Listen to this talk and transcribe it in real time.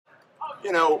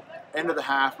You know, end of the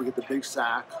half, we get the big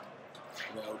sack,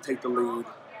 take the lead,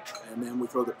 and then we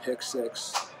throw the pick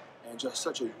six, and just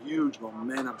such a huge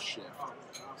momentum shift.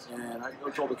 And I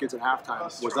told the kids at halftime,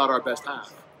 it was not our best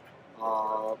half.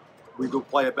 We go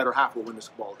play a better half, we'll win this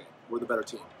ball game. We're the better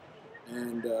team.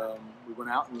 And we went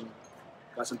out and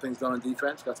got some things done on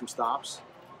defense, got some stops.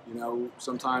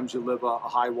 Sometimes you live a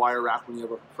high wire act when you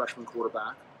have a freshman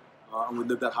quarterback. And we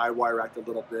lived that high wire act a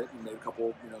little bit and made a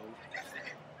couple,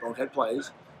 bonehead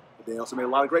plays. But they also made a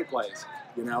lot of great plays,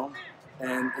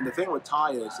 And the thing with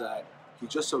Ty is that he's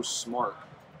just so smart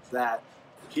that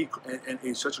and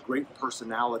he's such a great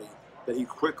personality that he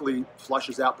quickly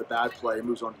flushes out the bad play and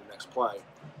moves on to the next play,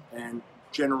 and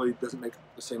generally doesn't make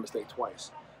the same mistake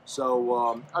twice.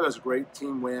 So that was a great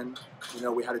team win.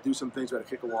 We had to do some things. We had to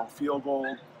kick a long field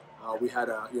goal. We had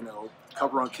a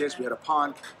cover on kicks. We had a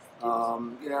punt.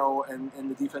 And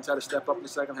the defense had to step up in the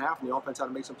second half, and the offense had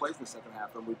to make some plays in the second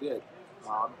half, and we did.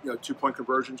 2-point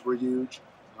conversions were huge.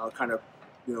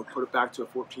 Put it back to a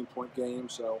 14-point game.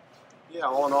 So, yeah,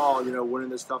 all in all, winning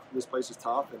this place is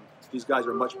tough, and these guys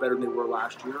are much better than they were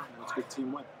last year, and it's a good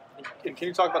team win. And can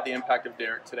you talk about the impact of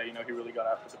Derek today? He really got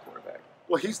after the quarterback.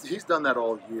 Well, he's done that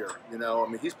all year.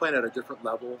 He's playing at a different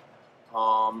level.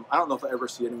 I don't know if I ever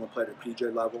see anyone play at a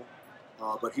PJ level,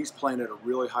 but he's playing at a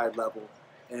really high level.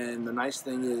 And the nice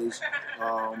thing is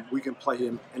we can play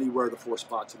him anywhere the 4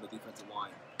 spots in the defensive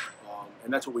line.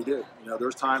 And that's what we do.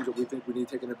 There's times that we think we need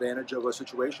to take advantage of a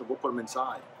situation. We'll put him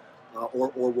inside.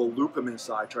 Or we'll loop him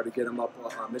inside, try to get him up a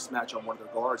mismatch on one of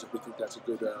their guards if we think that's a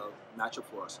good matchup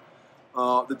for us.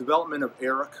 The development of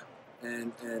Eric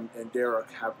and Derek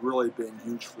have really been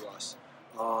huge for us.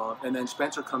 And then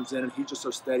Spencer comes in, and he's just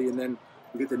so steady. And then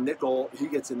we get the nickel. He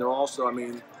gets in there also.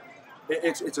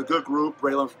 It's a good group.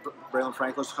 Braylon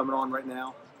Franklin's coming on right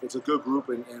now. It's a good group,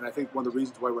 and I think one of the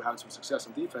reasons why we're having some success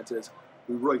in defense is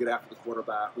we really get after the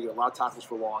quarterback. We get a lot of tackles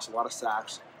for loss, a lot of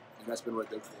sacks, and that's been really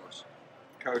big for us.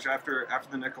 Coach, after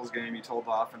the Nichols game, you told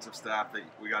the offensive staff that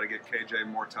we got to get KJ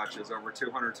more touches, over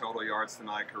 200 total yards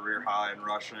tonight, career high in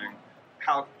rushing.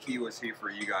 How key was he for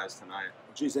you guys tonight?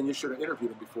 Geez, then you should have interviewed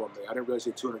him before me. I didn't realize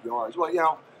he had 200 yards.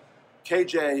 Well,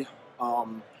 KJ,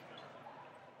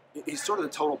 he's sort of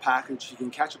the total package. He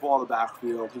can catch the ball in the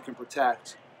backfield. He can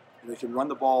protect. He can run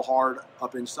the ball hard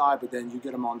up inside, but then you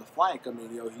get him on the flank.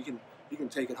 He can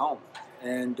take it home.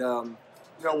 And one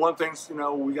of the things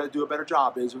we got to do a better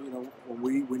job is when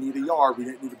we need a yard, we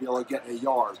didn't need to be able to get a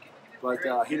yard. But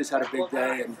he just had a big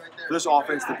day, and for this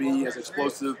offense to be as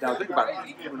explosive. Now think about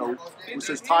it.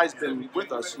 Since Ty's been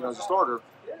with us, as a starter,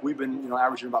 we've been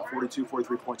averaging about 42,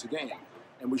 43 points a game,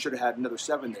 and we should have had another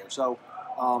 7 there. So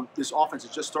this offense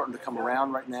is just starting to come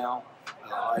around right now.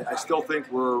 I still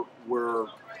think we're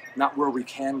not where we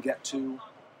can get to,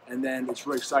 and then it's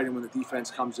really exciting when the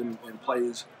defense comes in and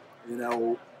plays,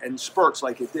 and spurts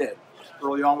like it did.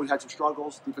 Early on, we had some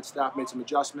struggles. Defense staff made some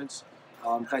adjustments,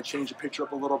 kind of changed the picture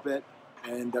up a little bit,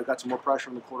 and got some more pressure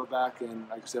on the quarterback. And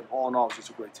like I said, all in all, it was just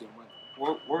a great team win.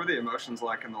 What were the emotions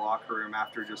like in the locker room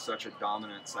after just such a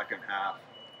dominant second half?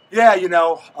 Yeah, I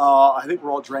think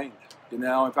we're all drained. In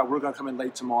fact, we're going to come in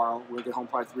late tomorrow. We're going to get home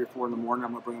probably 3 or 4 in the morning.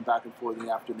 I'm going to bring them back and forth in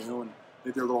the afternoon. And I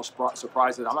think they're a little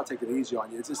surprised that I'm not taking it easy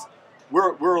on you. It's just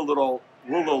we're a little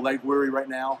leg weary right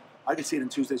now. I could see it in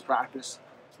Tuesday's practice.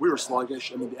 We were sluggish.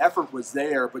 The effort was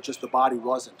there, but just the body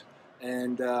wasn't.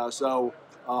 And it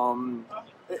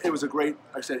was a great,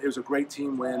 like I said, it was a great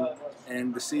team win.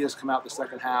 And to see us come out the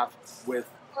second half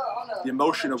with the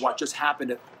emotion of what just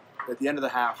happened at the end of the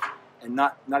half and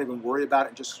not even worry about it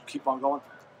and just keep on going,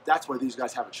 that's why these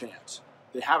guys have a chance.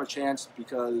 They have a chance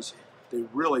because they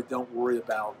really don't worry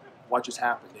about what just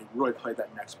happened. They really play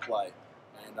that next play.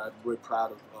 And I'm really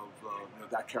proud of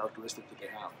that characteristic that they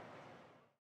have.